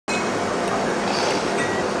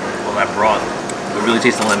flavorful, that broth. You really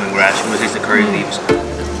taste the lemongrass, you really taste the curry leaves.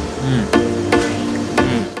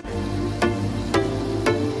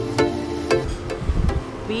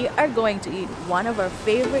 We are going to eat one of our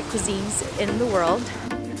favorite cuisines in the world.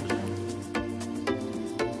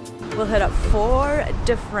 We'll hit up 4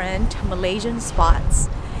 different Malaysian spots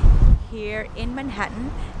here in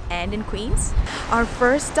Manhattan and in Queens. Our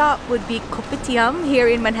first stop would be Kopitiam here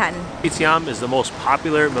in Manhattan. Kopitiam is the most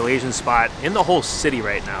popular Malaysian spot in the whole city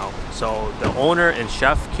right now. So the owner and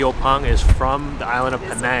chef Apam is from the island of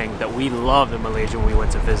Penang that we loved in Malaysia when we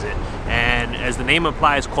went to visit. And as the name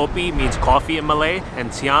implies, Kopi means coffee in Malay and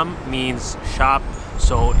Tiam means shop.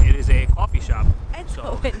 So it is a coffee shop. It's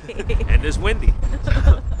so windy. And it's windy.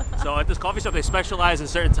 So at this coffee shop, they specialize in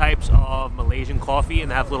certain types of Malaysian coffee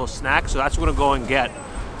and they have little snacks. So that's what we're gonna go and get.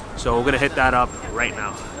 So we're gonna hit that up right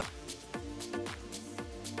now.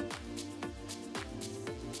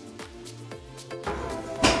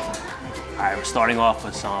 Alright, we're starting off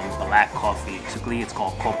with some black coffee. Basically, it's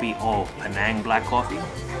called Kopi O, Penang black coffee.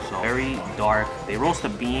 So very dark. They roast the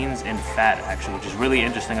beans in fat actually, which is really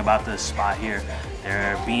interesting about this spot here.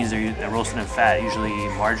 Their beans they're roasted in fat, usually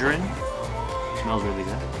margarine. Smells really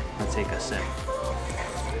good. Let's take a sip.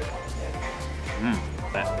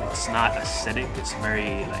 But it's not acidic, it's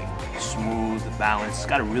very like smooth, balanced. It's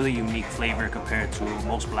got a really unique flavor compared to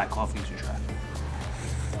most black coffees you try.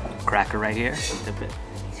 Cracker right here, dip it.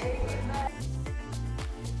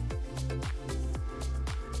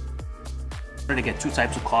 We're gonna get 2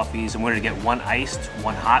 types of coffees and we're gonna get one iced,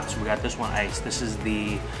 one hot. So we got this one iced. This is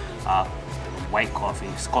the white coffee.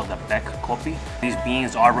 It's called the Bek Kopi. These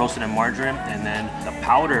beans are roasted in margarine and then the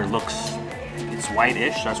powder it's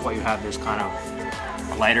whitish. That's why you have this kind of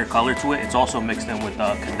lighter color to it. It's also mixed in with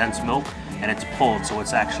condensed milk and it's pulled, so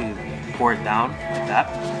it's actually poured down like that.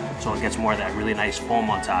 So it gets more of that really nice foam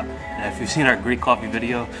on top. And if you've seen our Greek coffee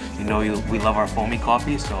video, you know we love our foamy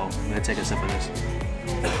coffee, so I'm gonna take a sip of this.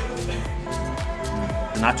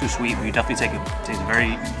 It's not too sweet, but you definitely taste a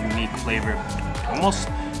very unique flavor. Almost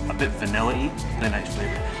a bit vanilla-y, really nice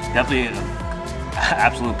flavor. Definitely an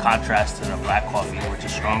absolute contrast to the black coffee, which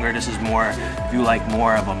is stronger. This is more, if you like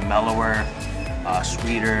more of a mellower,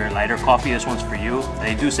 sweeter, lighter coffee, this one's for you.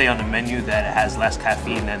 They do say on the menu that it has less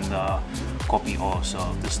caffeine than the Kopi O,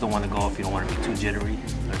 so this is the one to go if you don't want to be too jittery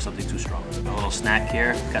or something too strong. A little snack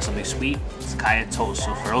here, got something sweet. It's kaya toast.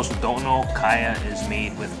 So for those who don't know, kaya is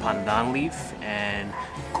made with pandan leaf and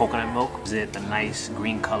coconut milk. The nice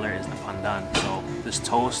green color is the pandan. So this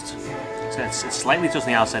toast, it's slightly toasted on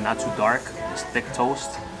the outside, not too dark. It's thick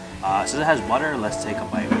toast. Since it has butter, let's take a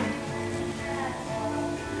bite.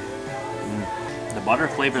 The butter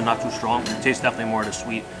flavor is not too strong. It tastes definitely more of the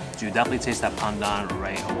sweet. So you definitely taste that pandan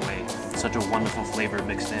right away. It's such a wonderful flavor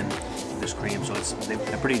mixed in with this cream. So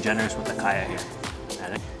they're pretty generous with the kaya here.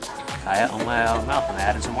 Add it. Kaya on my mouth and I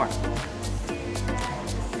added some more.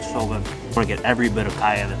 It's so good. You want to get every bit of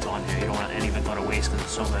kaya that's on here. You don't want any of it go to waste because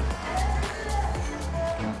it's so good.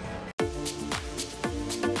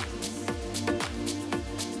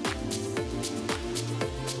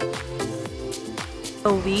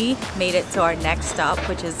 So we made it to our next stop,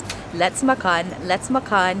 which is Let's Makan. Let's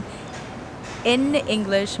Makan in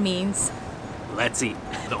English means let's eat.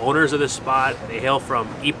 The owners of this spot, they hail from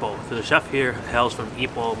Ipoh. So the chef here hails from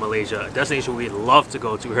Ipoh, Malaysia, a destination we'd love to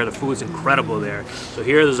go to. We heard the food's incredible there. So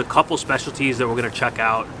there's a couple specialties that we're gonna check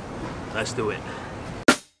out. Let's do it.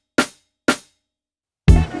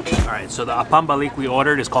 All right, so the Apam balik we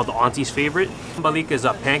ordered is called the auntie's favorite. Balik is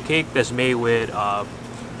a pancake that's made with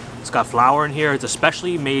it's got flour in here. It's a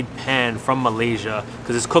specially made pan from Malaysia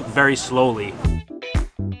because it's cooked very slowly.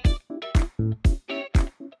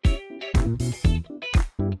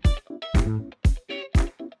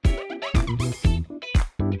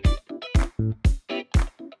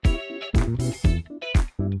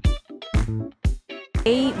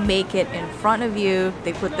 They make it in front of you.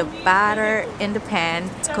 They put the batter in the pan.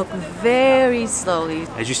 It's cooked very slowly.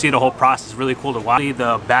 As you see, the whole process is really cool to watch.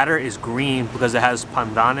 The batter is green because it has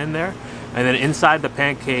pandan in there. And then inside the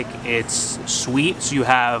pancake, it's sweet. So you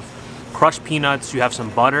have crushed peanuts, you have some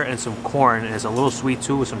butter and some corn. And it's a little sweet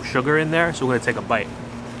too with some sugar in there. So we're gonna take a bite.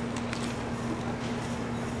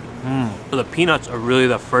 So the peanuts are really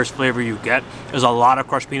the first flavor you get. There's a lot of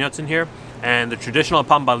crushed peanuts in here. And the traditional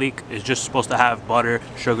Apam balik is just supposed to have butter,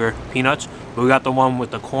 sugar, peanuts. But we got the one with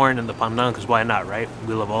the corn and the pandan, because why not, right?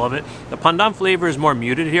 We love all of it. The pandan flavor is more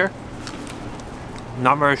muted here.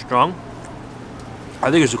 Not very strong. I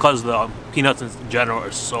think it's because the peanuts in general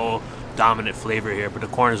are so dominant flavor here, but the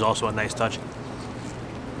corn is also a nice touch.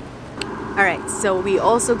 Alright, so we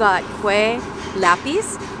also got Kway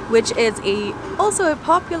lapis, which is also a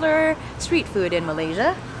popular street food in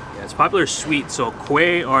Malaysia. Yeah, it's popular sweet. So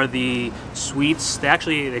Kway are the sweets.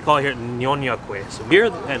 They call it here Nyonya Kway. So here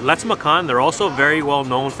at Let's Makan, they're also very well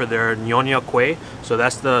known for their Nyonya Kway. So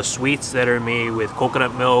that's the sweets that are made with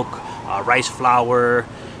coconut milk, rice flour,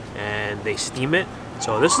 and they steam it.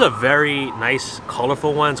 So this is a very nice,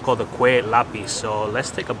 colorful one. It's called the Kway lapis. So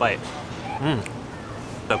let's take a bite.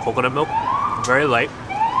 The coconut milk, very light.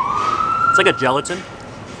 It's like a gelatin.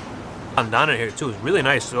 Down in here too is really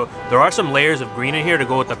nice. So there are some layers of green in here to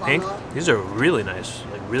go with the pink. These are really nice,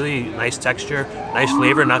 like really nice texture, nice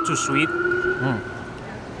flavor, not too sweet.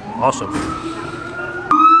 Awesome.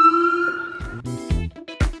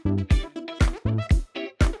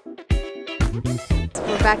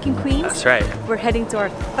 We're back in Queens. That's right. We're heading to our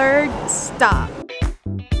third stop.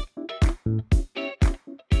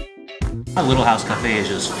 Our Little House Cafe is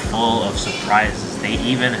just full of surprises. They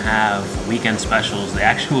even have weekend specials. They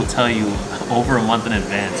actually will tell you over a month in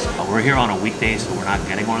advance. We're here on a weekday, so we're not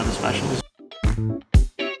getting one of the specials.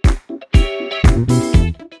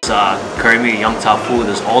 It's curry meat, young tofu.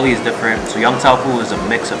 There's all these different. So young tofu is a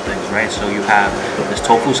mix of things, right? So you have this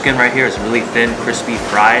tofu skin right here. It's really thin, crispy,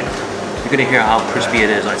 fried. You're gonna hear how crispy it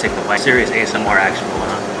is when I take the bite. Serious ASMR action going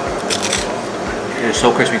on. It is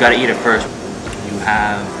so crispy. You gotta eat it first. You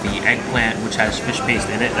have the eggplant, which has fish paste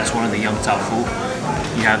in it. That's one of the young tofu.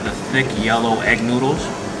 You have the thick yellow egg noodles.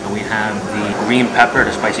 And we have the green pepper,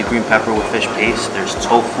 the spicy green pepper with fish paste. There's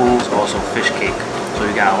tofu, also fish cake. So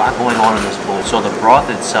you got a lot going on in this bowl. So the broth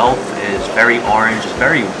itself is very orange, it's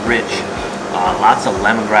very rich. Lots of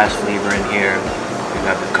lemongrass flavor in here. You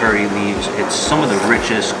have the curry leaves. It's some of the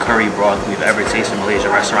richest curry broth we've ever tasted in a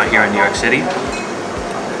Malaysian restaurant here in New York City.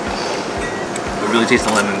 You really taste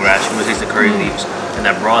the lemongrass, you really taste the curry leaves, and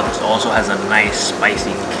that broth also has a nice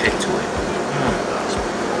spicy kick to it.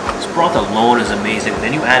 This broth alone is amazing.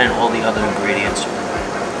 Then you add in all the other ingredients.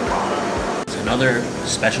 So another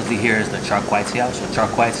specialty here is the Char Teow. So Char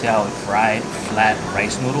Teow is fried flat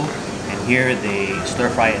rice noodle, and here they stir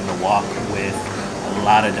fry it in the wok with a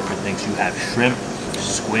lot of different things. You have shrimp,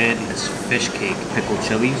 squid, this fish cake, pickled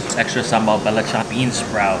chilies, extra sambal belacan, bean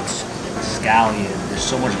sprouts, scallion. There's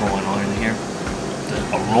so much going on in here. The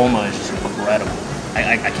aroma is just incredible.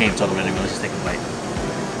 I can't even talk about it. Let's just take a bite.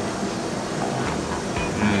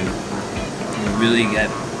 You really get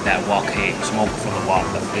that wok hate, smoke from the wok,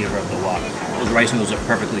 the flavor of the wok. Those rice noodles are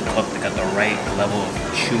perfectly cooked. They got the right level of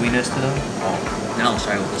chewiness to them. Oh. Now let's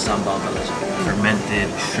try with the sambal belacan. Fermented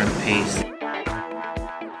shrimp paste.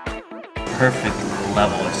 Perfect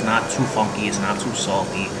level. It's not too funky. It's not too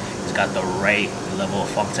salty. It's got the right level of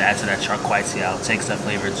funk to add to that Char Teow. It takes that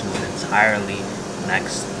flavor to an entirely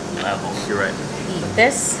next level. You're right.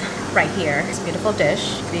 This right here, this beautiful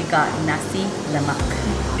dish, we got Nasi Lemak.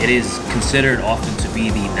 It is considered often to be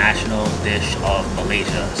the national dish of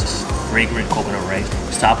Malaysia. It's fragrant coconut rice.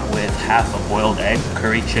 It's topped with half a boiled egg,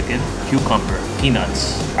 curry chicken, cucumber,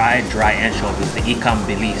 peanuts, fried dry anchovies, the ikan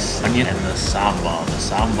bilis, onion, and the sambal. The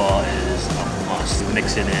sambal is a must.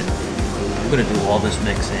 Mix it in. We're gonna do all this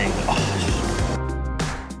mixing.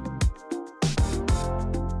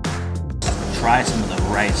 Try some of the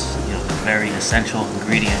rice, you know, the very essential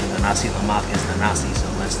ingredient. The Nasi Lemak is the nasi, so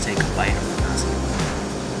let's take a bite of the nasi.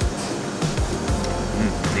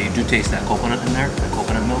 You do taste that coconut in there, the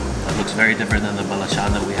coconut milk. That looks very different than the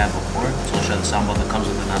belacan that we had before. It's also the sambal that comes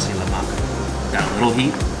with the Nasi Lemak. Got a little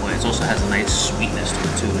heat, but it also has a nice sweetness to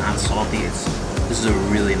it too, not salty. This is a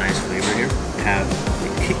really nice flavor here. We have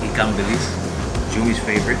the ikan bilis, Jumi's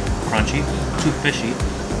favorite, crunchy, too fishy,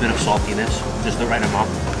 a bit of saltiness, just the right amount.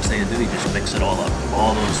 You do, you just mix it all up,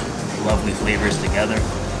 all those lovely flavors together.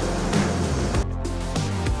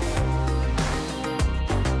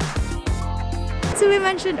 So we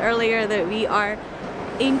mentioned earlier that we are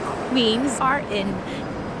in Queens, are in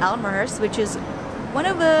Elmhurst, which is one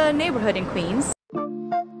of the neighborhood in Queens.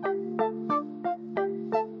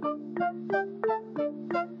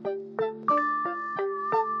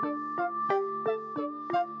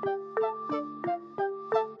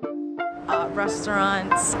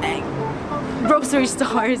 Restaurants and grocery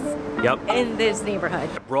stores in this neighborhood.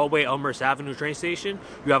 Broadway, Elmhurst Avenue train station,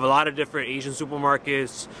 you have a lot of different Asian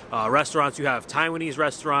supermarkets, restaurants. You have Taiwanese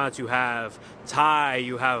restaurants, you have Thai,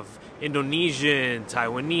 you have Indonesian,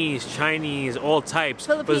 Taiwanese, Chinese, all types.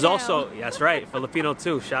 Filipino. But there's also, that's right, Filipino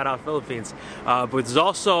too, shout out Philippines. But there's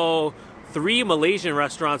also 3 Malaysian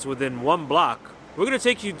restaurants within 1 block. We're going to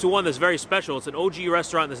take you to one that's very special. It's an OG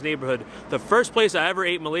restaurant in this neighborhood. The first place I ever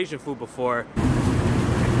ate Malaysian food before.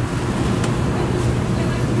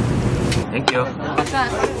 Thank you.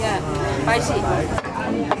 Yeah, spicy.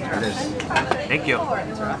 There it is. Thank you.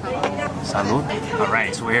 Salud. All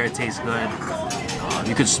right, so we're here. It tastes good.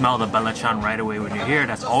 You can smell the belachan right away when you're here.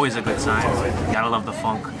 That's always a good sign. You gotta love the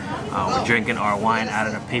funk. We're drinking our wine out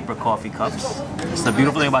of the paper coffee cups. It's the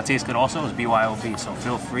beautiful thing about Taste Good also is BYOB, so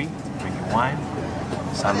feel free to drink your wine.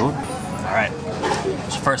 Salud. All right,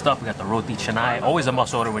 so first up we got the Roti canai. Always a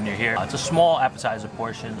must order when you're here. It's a small appetizer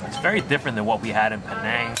portion. It's very different than what we had in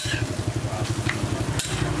Penang.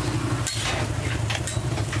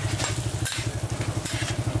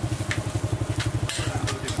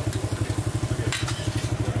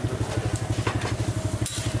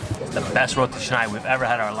 The best roti canai we've ever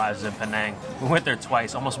had in our lives in Penang. We went there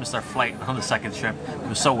twice, almost missed our flight on the second trip. It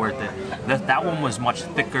was so worth it. That one was much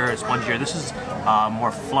thicker, spongier. This is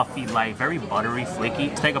more fluffy, light, very buttery, flaky.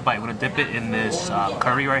 Let's take a bite. We're gonna dip it in this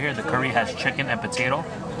curry right here. The curry has chicken and potato.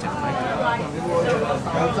 Take a bite.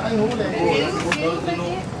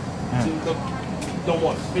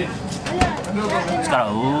 It's got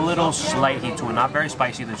a little slight heat to it, not very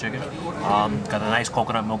spicy, the chicken. Got a nice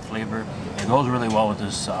coconut milk flavor. It goes really well with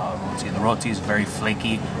this roti. The roti is very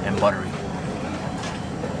flaky and buttery.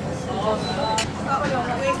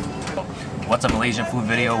 What's a Malaysian food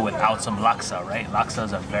video without some laksa, right? Laksa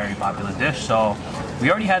is a very popular dish, so we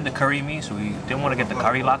already had the curry mee, so we didn't want to get the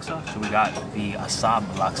curry laksa, so we got the Assam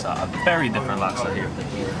laksa, a very different laksa here.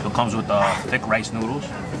 It comes with thick rice noodles.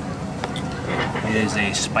 It is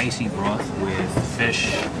a spicy broth with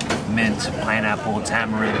fish, mint, pineapple,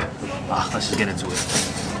 tamarind. Let's just get into it.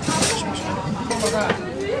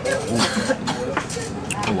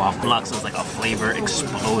 Oh, wow, laksa is like a flavor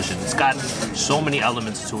explosion. It's got so many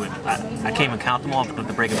elements to it. I can't even count them all. I'm going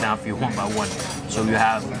to break it down for you one by one. So you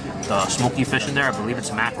have the smoky fish in there. I believe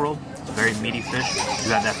it's mackerel. It's a very meaty fish.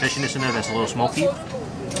 You have that fishiness in there that's a little smoky,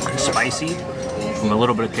 spicy, from a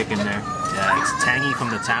little bit of kick in there. Yeah, it's tangy from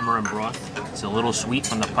the tamarind broth. It's a little sweet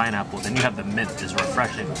from the pineapple. Then you have the mint, it's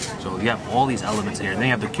refreshing. So you have all these elements here. Then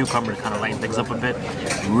you have the cucumber to kind of lighten things up a bit.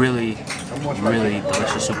 Really, really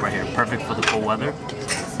delicious soup right here. Perfect for the cold weather.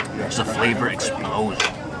 It's a flavor explosion.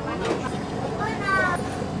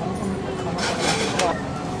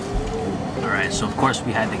 Alright, so of course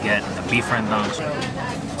we had to get the beef rendang.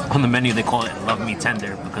 On the menu they call it Love Me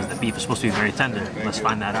Tender because the beef is supposed to be very tender. Let's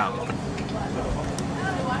find that out.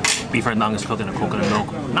 Beef rendang is cooked in a coconut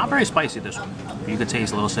milk. Not very spicy, this one. You can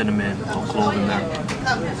taste a little cinnamon, a little clove in there, a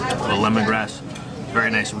little lemongrass. Very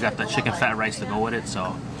nice. We got the chicken fat rice to go with it,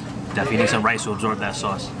 so definitely need some rice to absorb that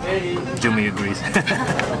sauce. Jumi agrees.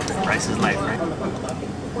 Rice is life, right?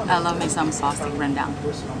 I love me some saucy rendang.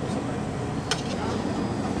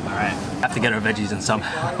 Alright, have to get our veggies in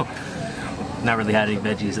somehow. Not really had any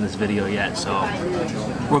veggies in this video yet, so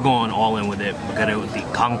we're going all in with it. We got it with the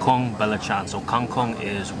kangkong belachan. So kangkong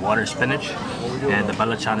is water spinach, and the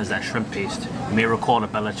belachan is that shrimp paste. You may recall the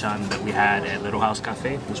belachan that we had at Little House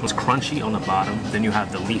Cafe. This was crunchy on the bottom, then you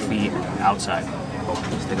have the leafy outside.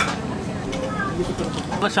 Let's take a bite.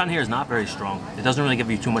 Belachan here is not very strong. It doesn't really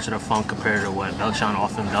give you too much of the funk compared to what belachan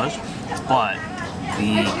often does, but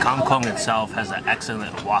the kangkong itself has an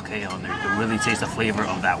excellent wok on there. You can really taste the flavor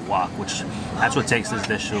of that wok, which that's what takes this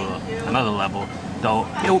dish to another level. Though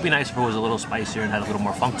it would be nice if it was a little spicier and had a little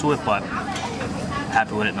more funk to it, but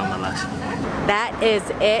happy with it nonetheless. That is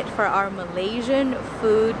it for our Malaysian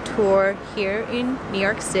food tour here in New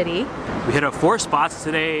York City. We hit up 4 spots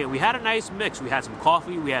today. We had a nice mix. We had some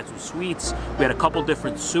coffee, we had some sweets, we had a couple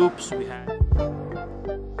different soups. We had